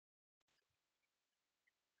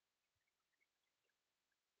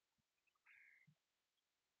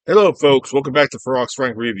Hello, folks. Welcome back to Ferox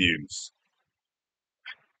Frank Reviews.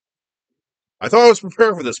 I thought I was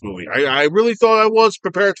prepared for this movie. I really thought I was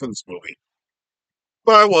prepared for this movie.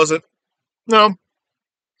 But I wasn't. No,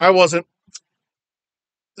 I wasn't.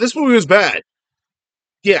 This movie was bad.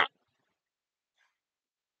 Yeah.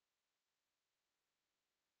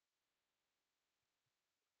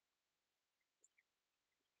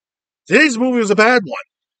 Today's movie was a bad one.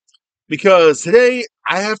 Because today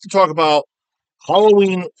I have to talk about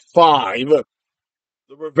Halloween 5, The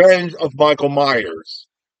Revenge of Michael Myers.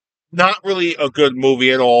 Not really a good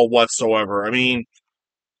movie at all whatsoever. I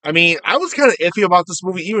was kind of iffy about this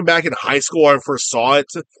movie even back in high school when I first saw it.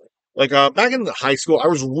 Back in high school, I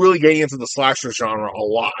was really getting into the slasher genre a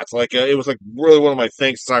lot. It was like really one of my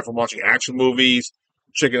things aside from watching action movies,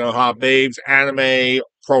 chicken and hot babes, anime,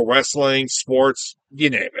 pro wrestling, sports, you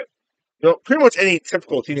name it. Pretty much any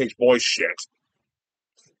typical teenage boy shit.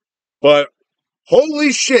 But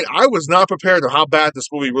holy shit, I was not prepared to how bad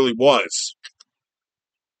this movie really was.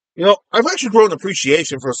 I've actually grown an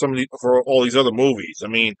appreciation for for all these other movies.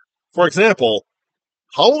 For example,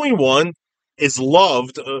 Halloween 1 is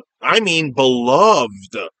loved,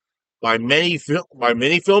 beloved by many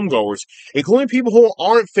film goers, including people who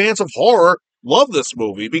aren't fans of horror, love this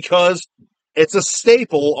movie because it's a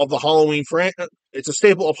staple of the it's a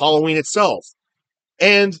staple of Halloween itself.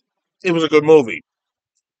 And it was a good movie.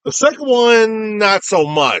 The second one, not so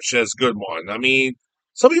much as a good one.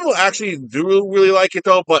 Some people actually do really like it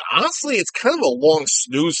though, but honestly, it's kind of a long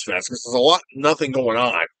snooze fest because there's nothing going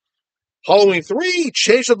on. Halloween 3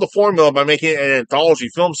 changed up the formula by making it an anthology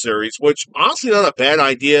film series, which honestly not a bad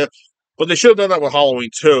idea, but they should have done that with Halloween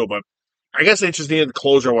 2, but I guess they just needed the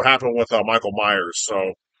closure of what happened with Michael Myers,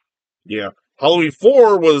 so yeah. Halloween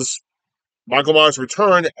 4 was Michael Myers'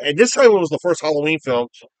 return, and this time it was the first Halloween film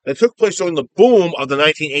that took place during the boom of the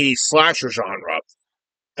 1980s slasher genre.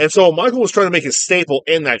 And so Michael was trying to make a staple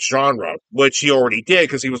in that genre, which he already did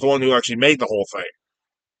because he was the one who actually made the whole thing.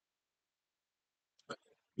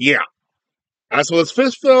 Yeah. As for his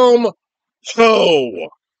fifth film, oh,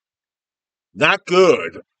 not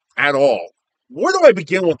good at all. Where do I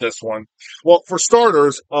begin with this one? Well, for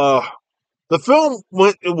starters, the film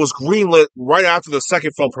it was greenlit right after the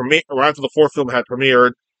second film premiere, or after the fourth film had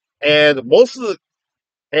premiered, and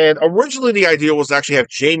originally the idea was to actually have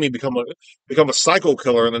Jamie become a psycho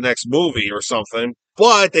killer in the next movie or something,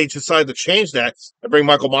 but they decided to change that and bring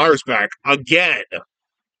Michael Myers back again.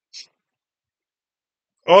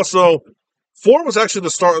 Also, four was actually the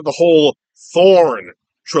start of the whole Thorn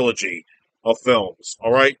trilogy of films.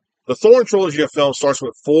 All right, the Thorn trilogy of films starts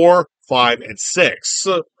with 4, 5, and 6.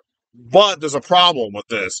 But there's a problem with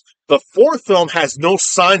this. The fourth film has no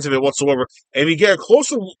signs of it whatsoever. And if you get a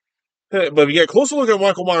closer, look at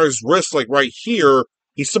Michael Myers' wrist, like right here,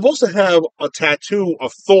 he's supposed to have a tattoo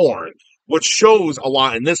of Thorn, which shows a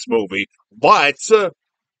lot in this movie. But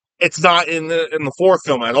it's not in the fourth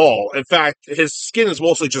film at all. In fact, his skin is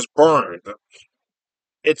mostly just burned.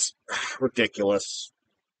 It's ridiculous.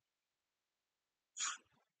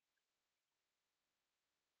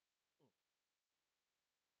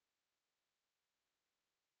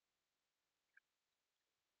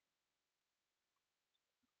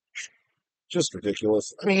 Just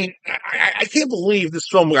ridiculous. I can't believe this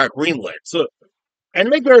film got greenlit. And to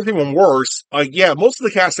make everything even worse, yeah, most of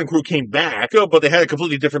the cast and crew came back, but they had a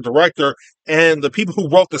completely different director. And the people who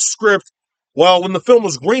wrote the script, well, when the film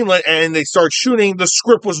was greenlit and they started shooting, the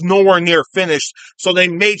script was nowhere near finished. So they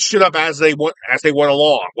made shit up as they went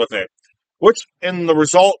along with it, which and the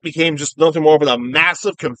result became just nothing more but a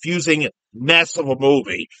massive, confusing mess of a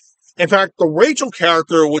movie. In fact, the Rachel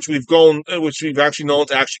character, which we've actually known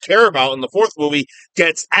to actually care about in the fourth movie,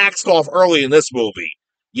 gets axed off early in this movie.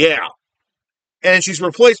 Yeah, and she's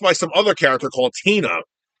replaced by some other character called Tina.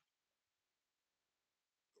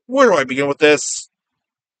 Where do I begin with this?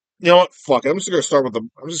 You know what? Fuck it. I'm just gonna start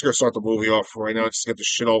the movie off right now. Just get this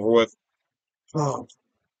shit over with. Oh.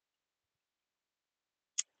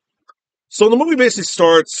 So the movie basically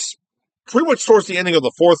starts pretty much towards the ending of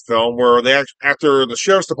the fourth film, where after the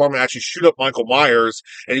sheriff's department actually shoot up Michael Myers,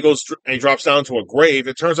 and he drops down to a grave.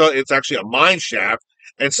 It turns out it's actually a mine shaft,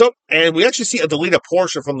 and we actually see a deleted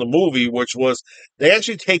portion from the movie, which was they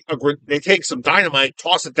take some dynamite,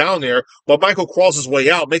 toss it down there, but Michael crawls his way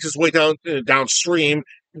out, makes his way downstream.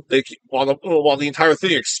 While the entire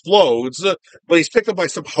thing explodes, but he's picked up by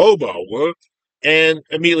some hobo and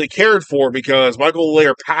immediately cared for because Michael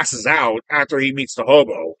later passes out after he meets the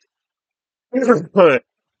hobo.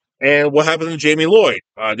 And what happened to Jamie Lloyd?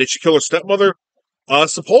 Did she kill her stepmother?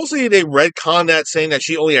 Supposedly they retconned that, saying that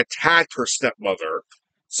she only attacked her stepmother.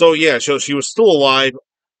 So yeah, she was still alive.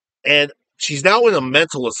 And she's now in a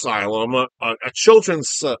mental asylum, a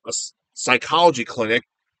children's psychology clinic,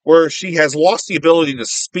 where she has lost the ability to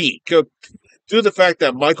speak due to the fact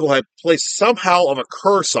that Michael had placed somehow of a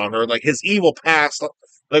curse on her, like his evil past.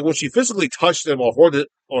 Like when she physically touched him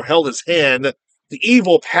or held his hand, the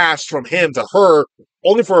evil passed from him to her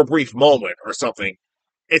only for a brief moment or something.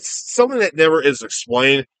 It's something that never is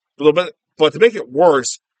explained. But to make it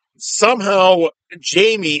worse, somehow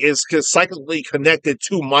Jamie is psychically connected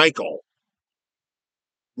to Michael.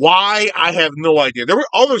 Why? I have no idea. There were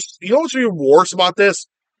others. You know what's even worse about this?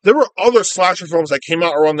 There were other slasher films that came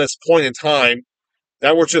out around this point in time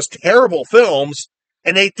that were just terrible films,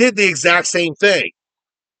 and they did the exact same thing.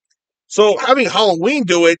 So having Halloween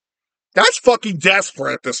do it, that's fucking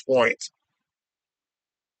desperate at this point.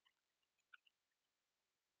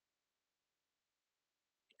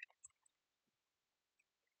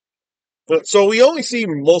 But so we only see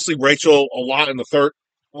mostly Rachel a lot in the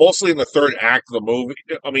mostly in the third act of the movie.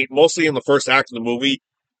 I mean, mostly in the first act of the movie,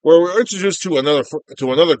 where we're introduced to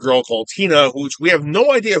another girl called Tina, which we have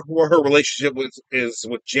no idea who her relationship is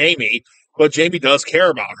with Jamie, but Jamie does care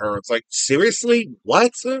about her. It's like, seriously,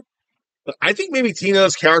 what? I think maybe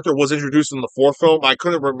Tina's character was introduced in the fourth film. I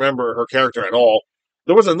couldn't remember her character at all.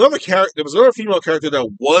 There was another character. There was another female character that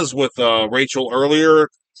was with Rachel earlier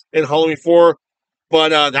in Halloween 4, but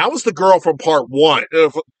that was the girl from part one.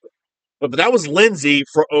 But that was Lindsay.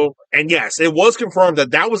 And yes, it was confirmed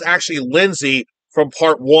that that was actually Lindsay from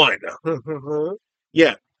part one.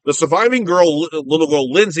 Yeah, the surviving little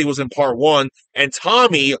girl Lindsay, was in part one, and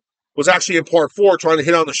Tommy was actually in part four, trying to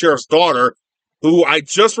hit on the sheriff's daughter, who I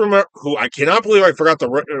just remember. Who I cannot believe I forgot to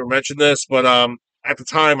mention this, but at the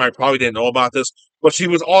time I probably didn't know about this. But she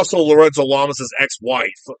was also Lorenzo Lamas'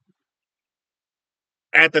 ex-wife.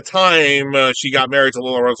 At the time, she got married to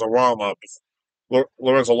Lorenzo Lamas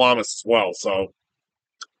as well. So,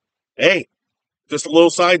 hey, just a little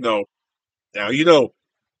side note. Now you know.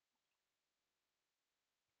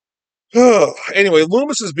 Anyway,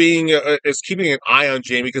 Loomis is keeping an eye on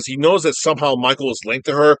Jamie because he knows that somehow Michael is linked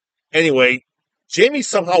to her. Anyway, Jamie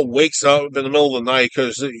somehow wakes up in the middle of the night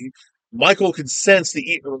because Michael can sense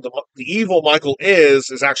the evil Michael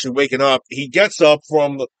is actually waking up. He gets up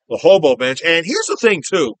from the hobo bench, and here's the thing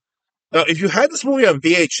too. Now, if you had this movie on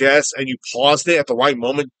VHS and you paused it at the right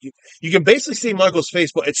moment, you can basically see Michael's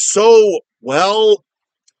face, but it's so well.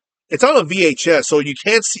 It's on a VHS, so you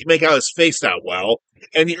can't make out his face that well.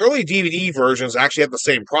 And the early DVD versions actually have the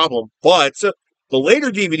same problem, but the later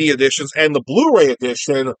DVD editions and the Blu-ray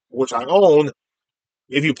edition, which I own,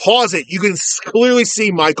 if you pause it, you can clearly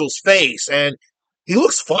see Michael's face, and he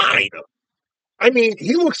looks fine. I mean,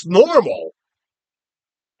 he looks normal.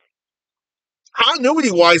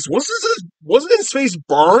 Continuity-wise, wasn't his face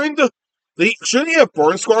burned? Shouldn't he have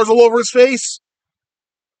burn scars all over his face?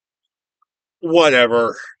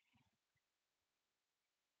 Whatever.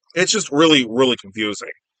 It's just really, really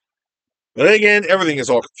confusing. But then again, everything is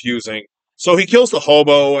all confusing. So he kills the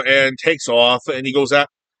hobo and takes off, and he goes out.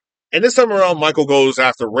 And this time around, Michael goes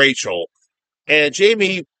after Rachel. And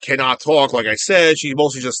Jamie cannot talk, like I said. She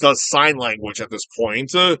mostly just does sign language at this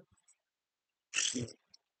point.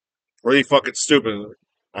 Pretty fucking stupid,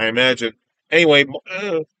 I imagine. Anyway,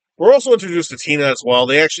 we're also introduced to Tina as well.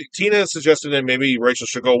 Tina suggested that maybe Rachel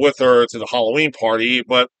should go with her to the Halloween party,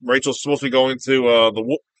 but Rachel's supposed to be going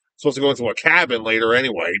to supposed to go into a cabin later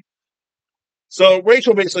anyway. So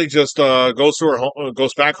Rachel basically just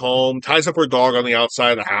goes back home, ties up her dog on the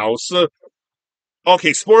outside of the house.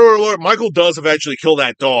 Okay, spoiler alert: Michael does eventually kill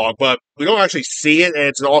that dog, but we don't actually see it, and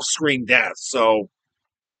it's an off-screen death. So,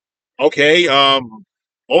 okay,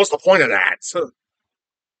 what was the point of that?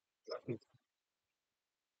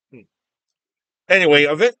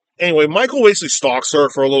 Anyway, Michael basically stalks her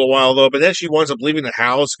for a little while though, but then she winds up leaving the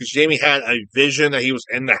house because Jamie had a vision that he was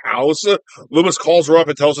in the house. Loomis calls her up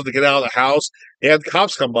and tells her to get out of the house. They had the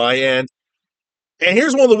cops come by, and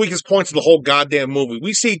here's one of the weakest points of the whole goddamn movie.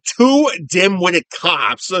 We see two dim-witted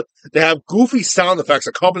cops that have goofy sound effects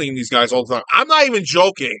accompanying these guys all the time. I'm not even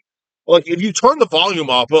joking. Like, if you turn the volume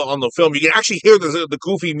up on the film, you can actually hear the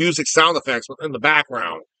goofy music sound effects in the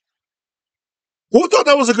background. Who thought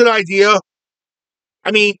that was a good idea?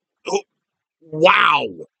 I mean, wow.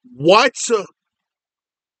 What?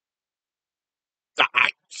 I,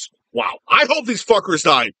 wow. I hope these fuckers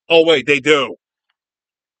die. Oh, wait, they do.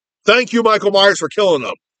 Thank you, Michael Myers, for killing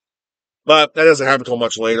them. But that doesn't happen until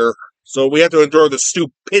much later. So we have to endure the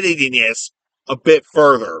stupidityness a bit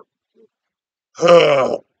further.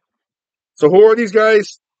 So who are these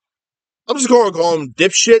guys? I'm just going to call them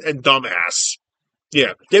dipshit and dumbass.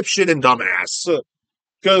 Yeah, dipshit and dumbass.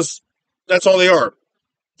 Because that's all they are.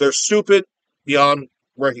 They're stupid beyond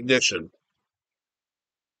recognition.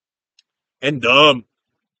 and dumb.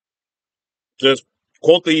 Just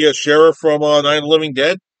quote the sheriff from Night of the Living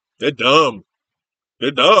Dead. They're dumb.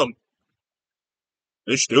 They're dumb.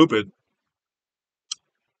 They're stupid.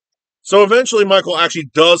 So eventually, Michael actually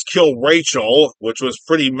does kill Rachel, which was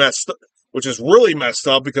pretty messed up, which is really messed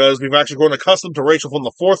up because we've actually grown accustomed to Rachel from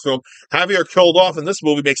the fourth film. Having her killed off in this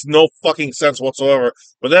movie makes no fucking sense whatsoever.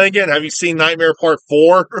 But then again, have you seen Nightmare Part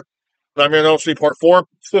 4? Nightmare on Elm Street Part 4?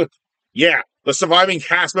 Yeah, the surviving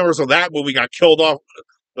cast members of that movie got killed off.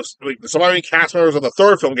 The surviving cast members of the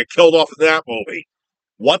third film get killed off in that movie.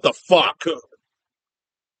 What the fuck?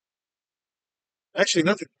 Actually,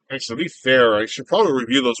 nothing. Actually, to be fair, I should probably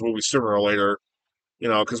review those movies sooner or later. You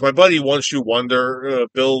know, because my buddy One Shoe Wonder,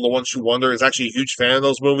 Bill the One Shoe Wonder, is actually a huge fan of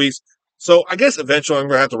those movies. So I guess eventually I'm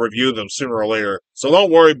going to have to review them sooner or later. So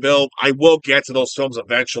don't worry, Bill. I will get to those films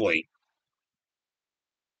eventually.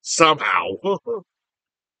 Somehow.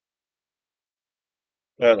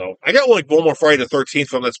 I don't know. I got like one more Friday the 13th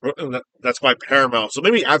film that's by Paramount. So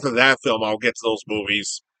maybe after that film, I'll get to those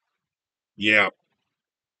movies. Yeah.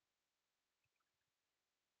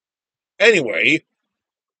 Anyway,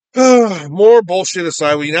 more bullshit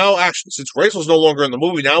aside, we now actually, since Rachel's no longer in the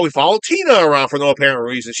movie, now we follow Tina around for no apparent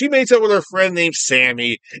reason. She meets up with her friend named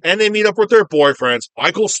Sammy, and they meet up with their boyfriends.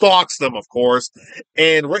 Michael stalks them, of course,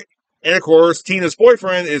 and of course, Tina's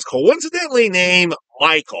boyfriend is coincidentally named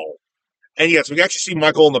Michael. And yes, we actually see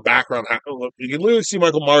Michael in the background. You can literally see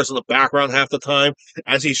Michael Myers in the background half the time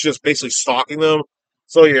as he's just basically stalking them.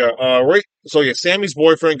 So yeah, Sammy's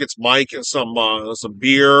boyfriend gets Mike and some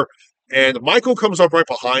beer, and Michael comes up right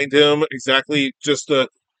behind him. Exactly, just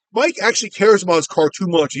Mike actually cares about his car too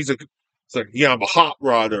much. He's like, yeah, I'm a hot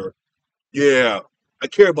rodder. Yeah, I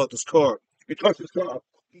care about this car. If you touch this car, I'll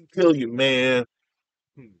kill you, man.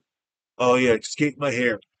 Oh yeah, just get my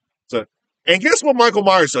hair. So, and guess what Michael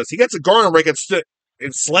Myers does? He gets a garden rake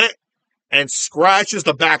and slant and scratches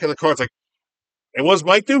the back of the car. It's like, and what does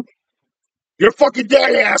Mike do? You're fucking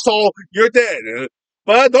dead, asshole. You're dead.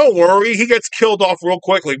 But don't worry, he gets killed off real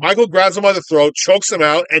quickly. Michael grabs him by the throat, chokes him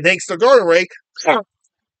out, and takes the garden rake in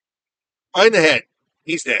the head.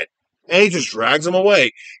 He's dead. And he just drags him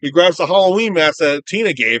away. He grabs the Halloween mask that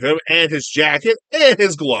Tina gave him, and his jacket, and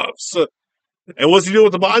his gloves. And what's he do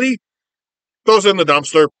with the body? Throws it in the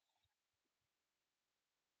dumpster.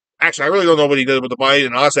 Actually, I really don't know what he did with the body,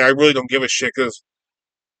 and honestly, I really don't give a shit, because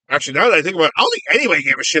actually, now that I think about it, I don't think anybody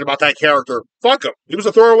gave a shit about that character. Fuck him. He was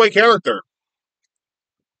a throwaway character.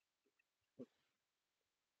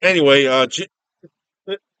 Anyway,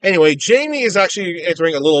 Jamie is actually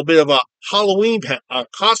entering a little bit of a Halloween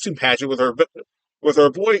costume pageant with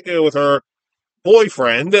her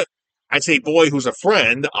boyfriend. I'd say boy who's a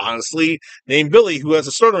friend, honestly, named Billy, who has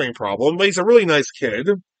a stuttering problem, but he's a really nice kid,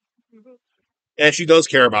 and she does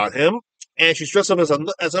care about him. And she's dressed up as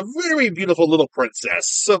a very beautiful little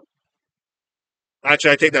princess.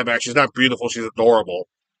 Actually, I take that back. She's not beautiful. She's adorable.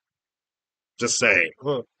 Just saying.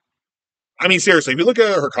 I mean, seriously, if you look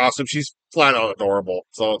at her costume, she's flat out adorable.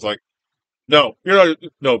 So it's like, no, you're not.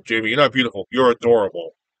 No, Jamie, you're not beautiful. You're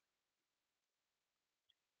adorable.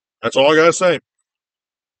 That's all I gotta say.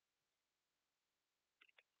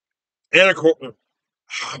 And of course,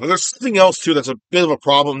 but there's something else too that's a bit of a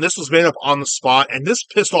problem. This was made up on the spot, and this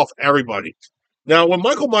pissed off everybody. Now, when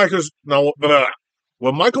Michael Myers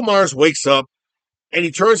wakes up and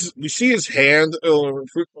we see his hand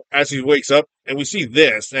as he wakes up, and we see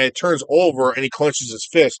this, and it turns over, and he clenches his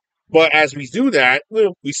fist. But as we do that,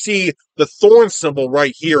 we see the thorn symbol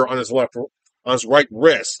right here on his right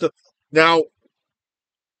wrist. Now,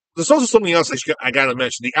 there's also something else I gotta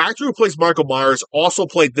mention. The actor who plays Michael Myers also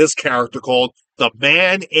played this character called the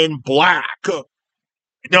Man in Black.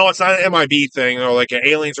 No, it's not an MIB thing, or like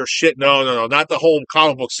aliens or shit. No, not the whole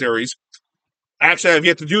comic book series. Actually, I've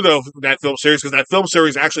yet to do that film series because that film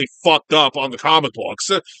series actually fucked up on the comic books.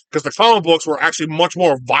 Because the comic books were actually much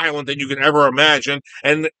more violent than you can ever imagine,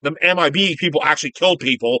 and the MIB people actually killed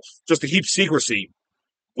people just to keep secrecy.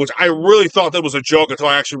 Which I really thought that was a joke until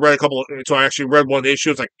I actually read one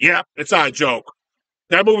issue. It's like, yeah, it's not a joke.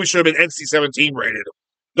 That movie should have been NC-17 rated.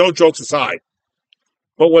 No jokes aside.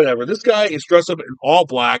 But whatever. This guy is dressed up in all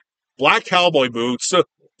black cowboy boots,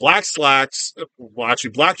 black slacks,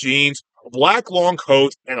 black jeans, a black long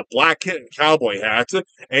coat, and a black cowboy hat, and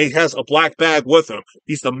he has a black bag with him.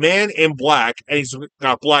 He's the Man in Black, and he's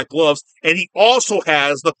got black gloves, and he also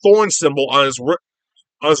has the thorn symbol on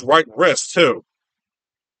his right wrist, too.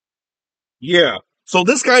 Yeah. So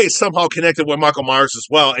this guy is somehow connected with Michael Myers as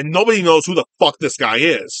well, and nobody knows who the fuck this guy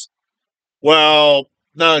is. Well,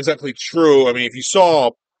 not exactly true. I mean, if you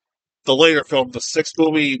saw the later film, the sixth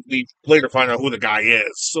movie, we later find out who the guy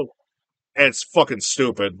is. So, and it's fucking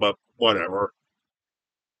stupid, but whatever.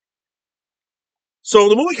 So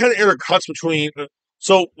the movie kind of intercuts between.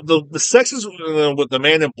 So the sexes with the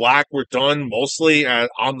Man in Black were done mostly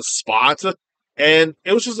on the spot, and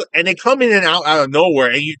it was just and they come in and out of nowhere,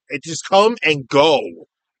 and it just come and go,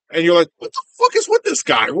 and you're like, what the fuck is with this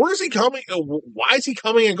guy? Where is he coming? Why is he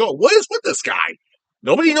coming and going? What is with this guy?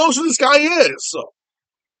 Nobody knows who this guy is. So,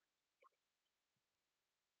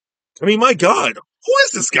 I mean, my God, who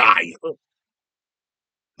is this guy?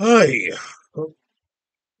 Hey.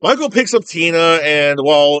 Michael picks up Tina, and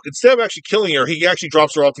well, instead of actually killing her, he actually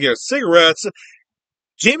drops her off to get cigarettes.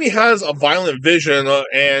 Jamie has a violent vision,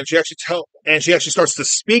 and she actually starts to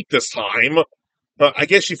speak this time. I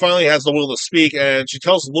guess she finally has the will to speak, and she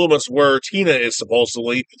tells Loomis where Tina is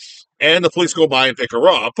supposedly, and the police go by and pick her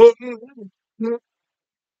up.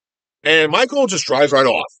 And Michael just drives right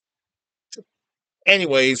off.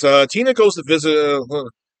 Anyways, Tina goes to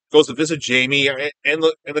visit Jamie in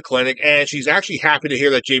the clinic, and she's actually happy to hear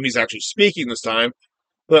that Jamie's actually speaking this time.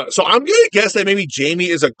 So I'm gonna guess that maybe Jamie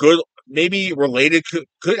is maybe related,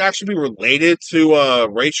 could actually be related to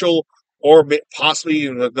Rachel, or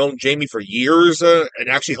possibly known Jamie for years, and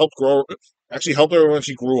actually helped her when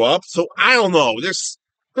she grew up. So I don't know. There's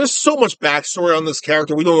so much backstory on this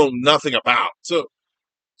character we don't know nothing about. So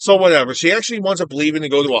whatever. She actually winds up leaving to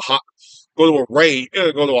go to go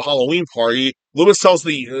to a Halloween party. Lewis tells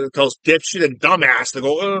dipshit and dumbass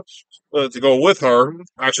to go with her,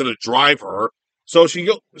 actually to drive her. So she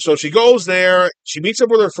goes there. She meets up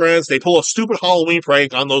with her friends. They pull a stupid Halloween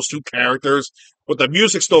prank on those two characters with the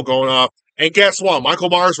music still going off. And guess what? Michael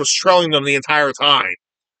Myers was trailing them the entire time.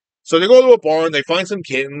 So they go to a barn. They find some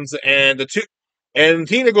kittens, and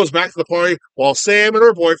Tina goes back to the party while Sam and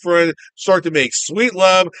her boyfriend start to make sweet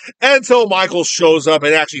love until Michael shows up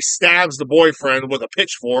and actually stabs the boyfriend with a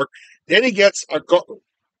pitchfork. Then he gets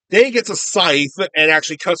a scythe and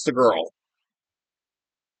actually cuts the girl.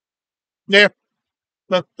 Yeah,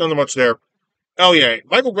 nothing much there. Oh yeah,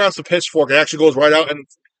 Michael grabs the pitchfork and actually goes right out and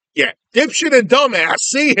yeah, dipshit and dumbass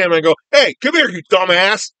see him and go, "Hey, come here, you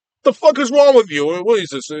dumbass! The fuck is wrong with you? What is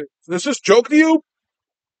this? Is this joke to you?"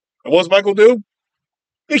 And what does Michael do?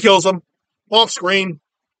 He kills him off screen.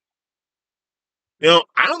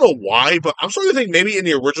 I don't know why, but I'm starting to think maybe in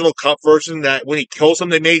the original cut version that when he kills them,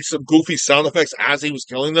 they made some goofy sound effects as he was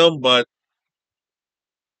killing them. But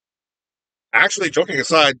actually, joking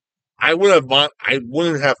aside, I wouldn't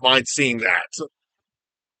have mind seeing that.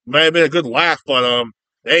 Might have been a good laugh, but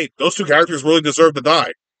hey, those two characters really deserve to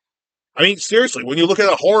die. I mean, seriously, when you look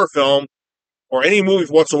at a horror film or any movie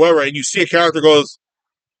whatsoever, and you see a character goes,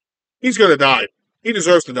 he's gonna die, he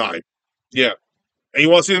deserves to die. Yeah, and you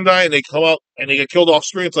want to see them die, and they come out and they get killed off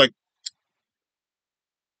screen. It's like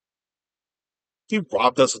he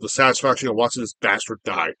robbed us of the satisfaction of watching this bastard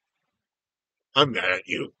die. I'm mad at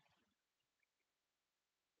you.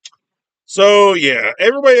 So yeah,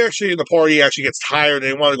 everybody actually in the party actually gets tired.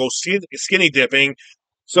 They want to go skinny dipping.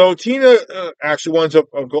 So Tina actually winds up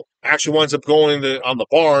going on the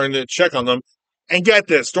barn to check on them. And get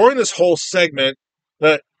this, during this whole segment,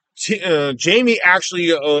 that Jamie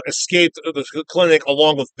actually escaped the clinic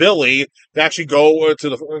along with Billy to actually go to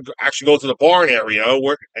the barn area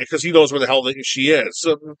where because he knows where the hell she is.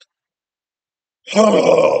 So,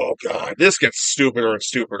 oh god, this gets stupider and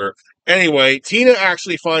stupider. Anyway, Tina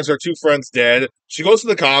actually finds her two friends dead. She goes to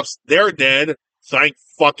the cops. They're dead. Thank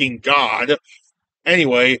fucking God.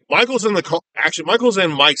 Anyway, Michael's in the car. Actually, Michael's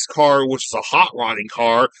in Mike's car, which is a hot rodding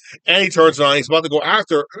car, and he turns on. He's about to go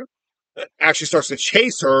after her. Actually, starts to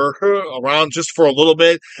chase her around just for a little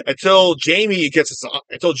bit until Jamie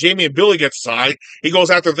and Billy get aside. He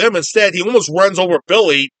goes after them instead. He almost runs over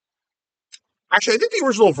Billy. Actually, I think the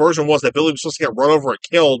original version was that Billy was supposed to get run over and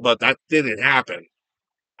killed, but that didn't happen.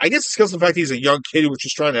 I guess it's because of the fact he's a young kid who was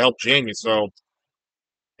just trying to help Jamie. So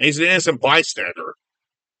he's an innocent bystander.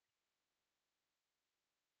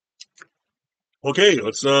 Okay,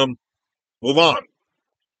 let's move on.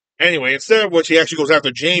 Anyway, instead of which he actually goes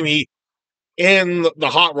after Jamie in the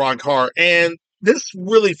hot rod car, and this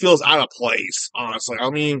really feels out of place, honestly. I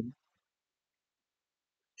mean,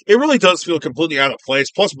 it really does feel completely out of place.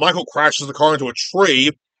 Plus, Michael crashes the car into a tree,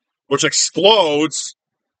 which explodes.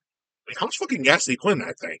 Like, how much fucking gas did he put in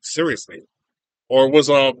that thing? Seriously. Or was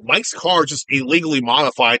Mike's car just illegally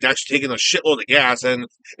modified to actually take in a shitload of gas, and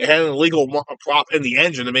it had an illegal prop in the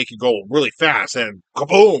engine to make it go really fast, and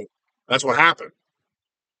kaboom! That's what happened.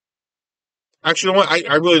 Actually, you know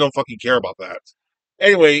what? I really don't fucking care about that.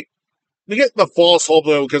 Anyway, we get the false hope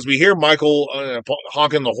though because we hear Michael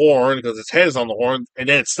honking the horn because his head is on the horn, and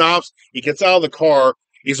then it stops. He gets out of the car.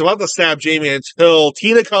 He's about to stab Jamie until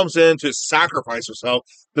Tina comes in to sacrifice herself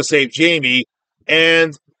to save Jamie.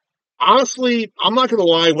 And Honestly, I'm not going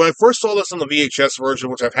to lie. When I first saw this in the VHS version,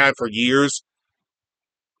 which I've had for years,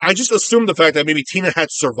 I just assumed the fact that maybe Tina had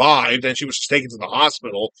survived and she was just taken to the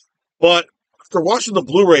hospital. But after watching the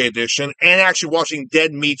Blu-ray edition and actually watching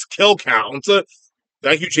Dead Meat's Kill Count,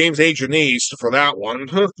 thank you, James A. Janice, for that one,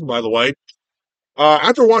 by the way.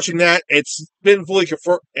 After watching that, it's been fully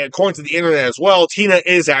confirmed, according to the internet as well, Tina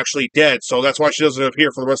is actually dead, so that's why she doesn't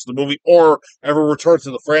appear for the rest of the movie or ever return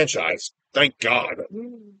to the franchise. Thank God.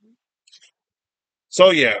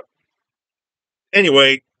 So, yeah.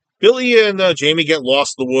 Anyway, Billy and Jamie get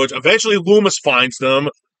lost in the woods. Eventually, Loomis finds them.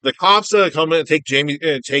 The cops come in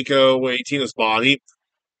and take away Tina's body.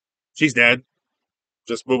 She's dead.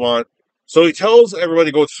 Just move on. So he tells everybody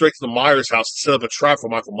to go straight to the Myers house to set up a trap for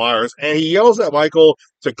Michael Myers, and he yells at Michael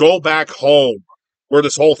to go back home, where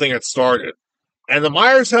this whole thing had started. And the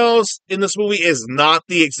Myers house in this movie is not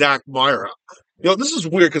the exact Myers house. This is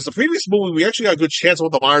weird because the previous movie we actually got a good chance of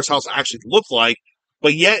what the Myers house actually looked like,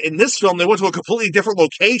 but yet in this film they went to a completely different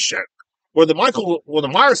location, where the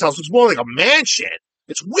Myers house was more like a mansion.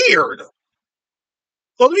 It's weird.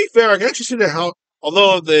 Well, to be fair, I can actually see the house.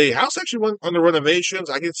 Although the house actually went under renovations,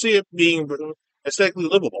 I can see it being aesthetically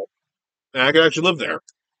livable, and I can actually live there.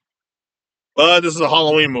 But this is a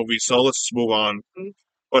Halloween movie, so let's just move on.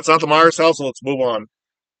 But it's not the Myers house, so let's move on.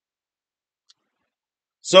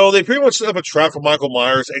 So they pretty much set up a trap for Michael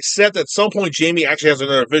Myers, except at some point Jamie actually has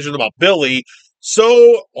another vision about Billy.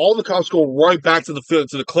 So all the cops go right back to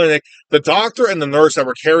the clinic. The doctor and the nurse that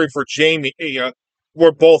were caring for Jamie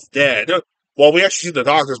were both dead. Well, we actually see the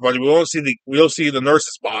doctor's body. We don't see the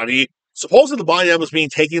nurse's body. Supposedly the body that was being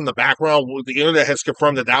taken in the background, the internet has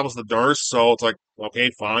confirmed that was the nurse. So it's like,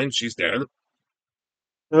 okay, fine, she's dead.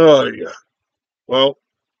 Oh yeah. Well,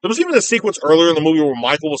 there was even a sequence earlier in the movie where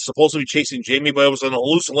Michael was supposed to be chasing Jamie, but it was an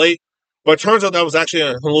hallucinate. But it turns out that was actually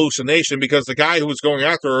a hallucination because the guy who was going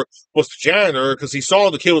after her was the janitor because he saw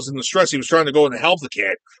the kid was in distress. He was trying to go in and help the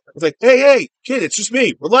kid. It's like, hey, kid, it's just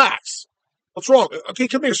me. Relax. What's wrong? Okay,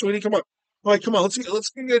 come here, sweetie. Come on. All right, come on. Let's get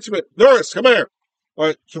to bed. Nurse, come here. All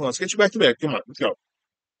right, come on. Let's get you back to bed. Come on. Let's go.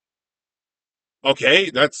 Okay,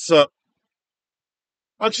 that's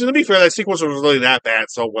actually, to be fair, that sequence was really that bad,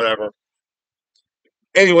 so whatever.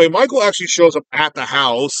 Anyway, Michael actually shows up at the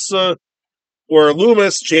house where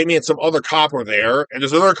Loomis, Jamie, and some other cop are there, and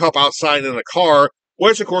there's another cop outside in the car,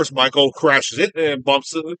 which of course Michael crashes it and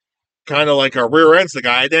bumps it, kind of like a rear ends the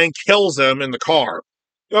guy, then kills him in the car.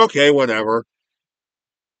 Okay, whatever.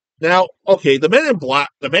 Now, okay, the man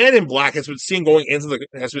in black has been seen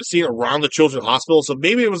around the children's hospital, so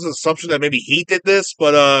maybe it was an assumption that maybe he did this,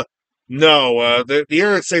 but no, the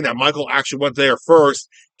internet's saying that Michael actually went there first,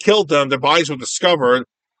 killed them, their bodies were discovered,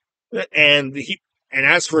 and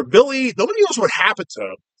as for Billy, nobody knows what happened to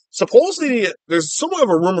him. Supposedly, there's somewhat of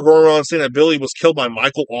a rumor going around saying that Billy was killed by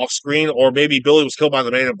Michael off screen, or maybe Billy was killed by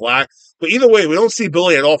the man in black. But either way, we don't see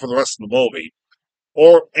Billy at all for the rest of the movie.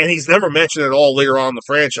 And he's never mentioned at all later on in the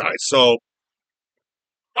franchise. So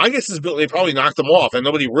I guess they probably knocked him off and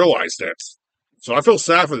nobody realized it. So I feel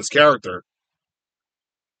sad for this character.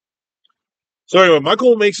 So anyway,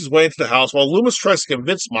 Michael makes his way into the house while Loomis tries to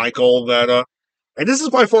convince Michael that and this is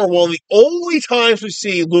by far one of the only times we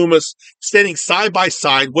see Loomis standing side by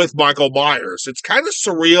side with Michael Myers. It's kind of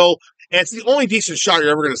surreal, and it's the only decent shot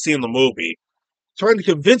you're ever going to see in the movie. Trying to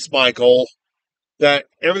convince Michael that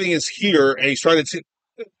everything is here, and he's trying to.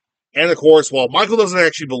 And of course, well, Michael doesn't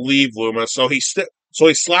actually believe Loomis, so he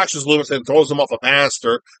slashes Loomis and throws him off a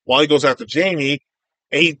banister while he goes after Jamie.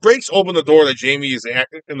 And he breaks open the door that Jamie is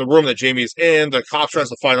in the room that Jamie is in. The cop tries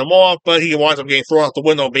to fight him off, but he winds up getting thrown out the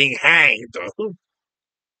window, being hanged.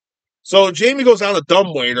 So Jamie goes down the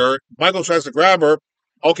dumbwaiter. Michael tries to grab her.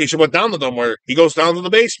 Okay, she went down the dumbwaiter. He goes down to the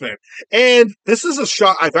basement. And this is a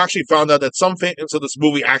shot I've actually found out that some fans of this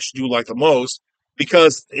movie actually do like the most.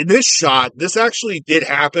 Because in this shot, this actually did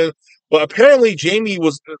happen. But apparently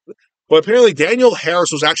Daniel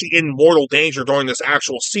Harris was actually in mortal danger during this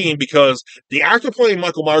actual scene because the actor playing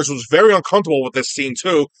Michael Myers was very uncomfortable with this scene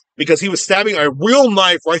too because he was stabbing a real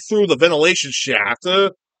knife right through the ventilation shaft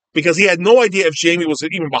because he had no idea if Jamie was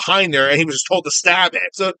even behind there and he was just told to stab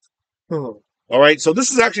it. All right, so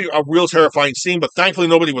this is actually a real terrifying scene, but thankfully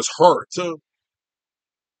nobody was hurt.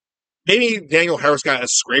 Maybe Daniel Harris got a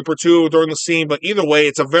scrape or two during the scene, but either way,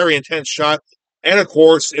 it's a very intense shot. And of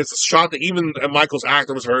course, it's a shot that even Michael's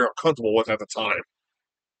actor was very uncomfortable with at the time.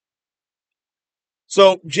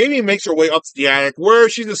 So Jamie makes her way up to the attic where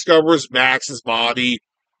she discovers Max's body.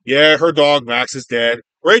 Yeah, her dog Max is dead.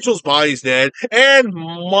 Rachel's body's dead. And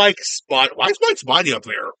Mike's body. Why is Mike's body up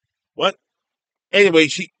there? What? Anyway,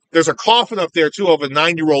 there's a coffin up there too of a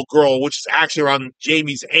 9-year-old girl, which is actually around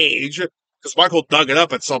Jamie's age. because Michael dug it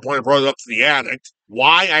up at some point and brought it up to the attic.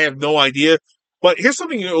 Why? I have no idea. But here's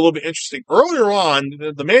something a little bit interesting. Earlier on,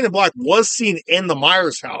 the Man in Black was seen in the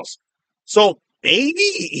Myers house. So maybe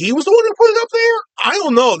he was the one who put it up there? I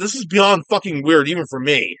don't know. This is beyond fucking weird, even for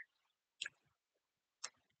me.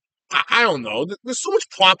 I don't know. There's so much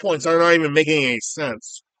plot points that are not even making any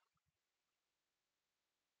sense.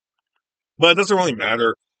 But it doesn't really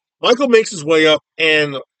matter. Michael makes his way up,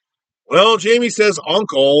 and, well, Jamie says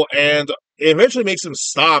uncle, and it eventually makes him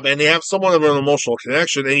stop, and they have somewhat of an emotional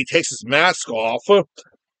connection, and he takes his mask off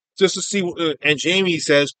just to see, and Jamie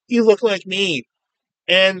says, "You look like me."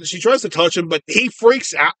 And she tries to touch him, but he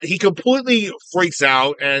freaks out. He completely freaks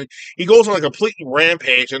out, and he goes on a complete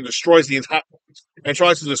rampage and destroys the entire, and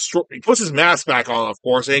tries to destroy, he puts his mask back on, of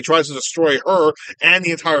course, and he tries to destroy her and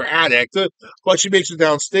the entire attic, but she makes it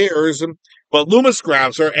downstairs, but Loomis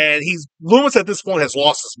grabs her, and Loomis at this point has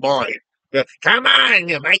lost his mind. Come on,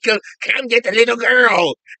 Michael, come get the little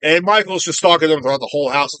girl. And Michael's just stalking him throughout the whole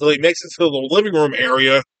house until he makes it to the living room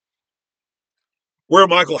area where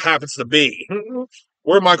Michael happens to be.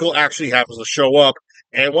 Where Michael actually happens to show up.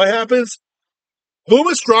 And what happens?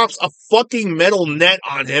 Loomis drops a fucking metal net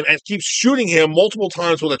on him and keeps shooting him multiple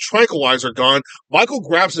times with a tranquilizer gun. Michael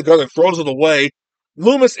grabs the gun and throws it away.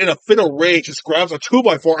 Loomis, in a fit of rage, just grabs a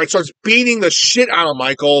 2x4 and starts beating the shit out of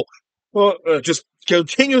Michael. Just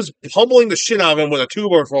continues pummeling the shit out of him with a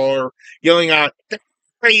 2x4, yelling out, "Die!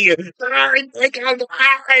 Die!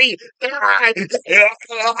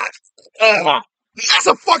 Die! That's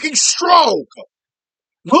a fucking stroke!"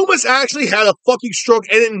 Loomis actually had a fucking stroke,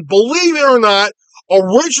 and believe it or not,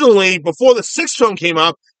 originally, before the sixth film came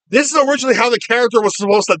out, this is originally how the character was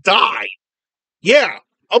supposed to die. Yeah,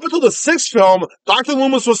 up until the sixth film, Dr.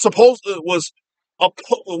 Loomis was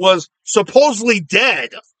supposedly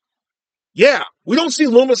dead. Yeah, we don't see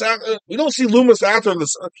Loomis after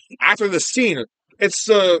this scene.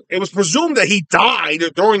 It was presumed that he died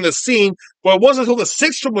during the scene, but it wasn't until the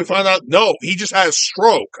sixth film we found out, no, he just had a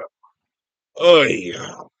stroke. Oh,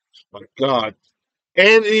 yeah. My God.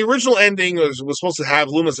 And the original ending was supposed to have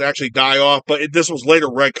Loomis actually die off, but this was later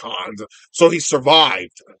retconned, so he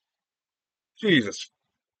survived. Jesus.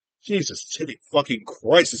 Jesus, titty fucking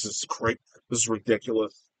Christ, this is great. This is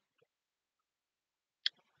ridiculous.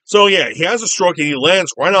 So, yeah, he has a stroke, and he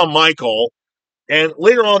lands right on Michael, and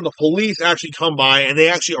later on, the police actually come by, and they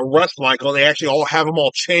actually arrest Michael, and they actually all have him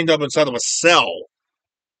all chained up inside of a cell.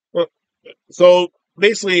 So,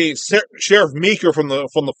 basically, Sheriff Meeker from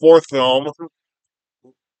the fourth film,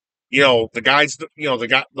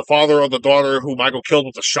 the father of the daughter who Michael killed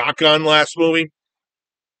with the shotgun last movie.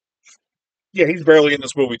 Yeah, he's barely in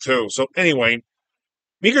this movie too. So anyway,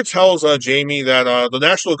 Meeker tells Jamie that the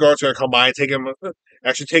National Guard's going to come by and take him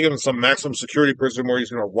to some maximum security prison where he's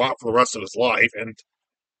going to rot for the rest of his life and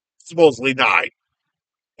supposedly die.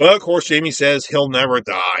 But of course, Jamie says he'll never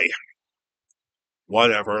die.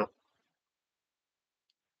 Whatever.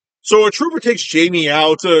 So a trooper takes Jamie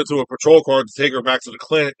out to a patrol car to take her back to the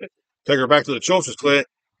clinic, take her back to the children's clinic,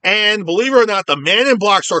 and believe it or not, the Man in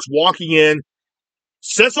Black starts walking in,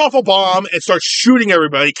 sets off a bomb, and starts shooting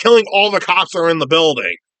everybody, killing all the cops that are in the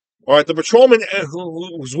building. All right, the patrolman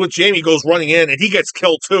who's with Jamie goes running in, and he gets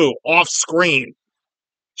killed too, off screen.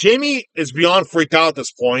 Jamie is beyond freaked out at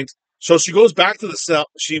this point, so she goes back to the cell.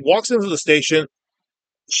 She walks into the station.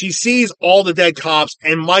 She sees all the dead cops,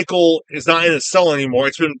 and Michael is not in his cell anymore.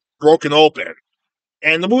 It's been broken open.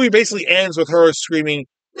 And the movie basically ends with her screaming,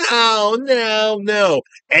 "No, no, no."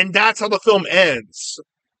 And that's how the film ends.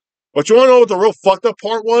 But you want to know what the real fucked up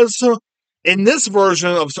part was? In this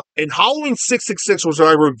version in Halloween 666, which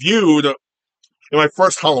I reviewed in my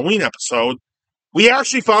first Halloween episode, we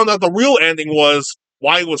actually found out the real ending was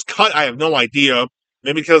why it was cut. I have no idea.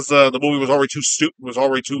 Maybe because the movie was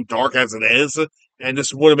already too dark as it is, and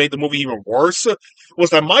this would have made the movie even worse. Was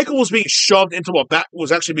that Michael was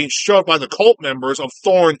actually being shoved by the cult members of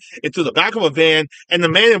Thorn into the back of a van, and the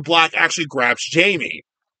Man in Black actually grabs Jamie,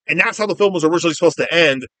 and that's how the film was originally supposed to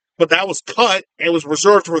end. But that was cut and was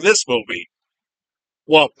reserved for this movie.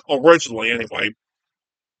 Well, originally anyway.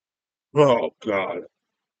 Oh God.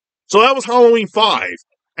 So that was Halloween 5.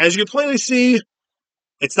 As you can plainly see,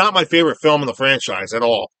 it's not my favorite film in the franchise at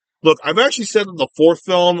all. Look, I've actually said that the fourth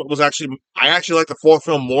film I actually like the fourth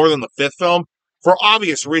film more than the fifth film, for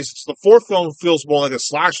obvious reasons. The fourth film feels more like a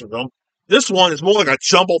slasher film. This one is more like a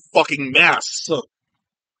jumbled fucking mess.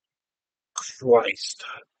 Christ.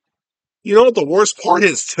 You know what the worst part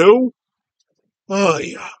is, too? Oh,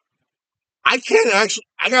 yeah. I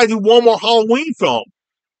gotta do one more Halloween film.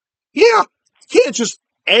 Yeah, I can't just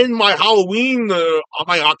end my Halloween,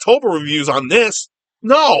 my October reviews on this.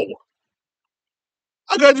 No.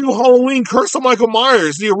 I gotta do Halloween Curse of Michael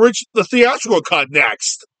Myers, the theatrical cut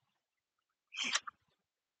next.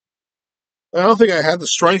 I don't think I have the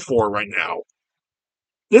strength for it right now.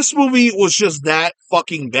 This movie was just that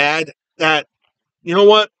fucking bad that, you know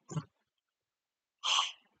what?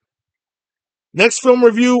 Next film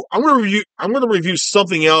review, I'm gonna review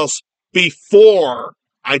something else before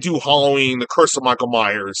I do Halloween, The Curse of Michael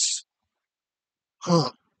Myers.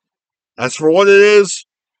 As for what it is,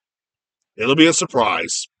 it'll be a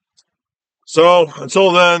surprise. So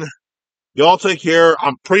until then, y'all take care.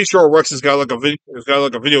 I'm pretty sure Rex has got like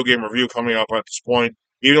a video game review coming up at this point,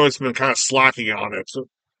 even though he's been kind of slacking on it.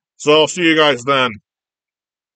 So I'll see you guys then.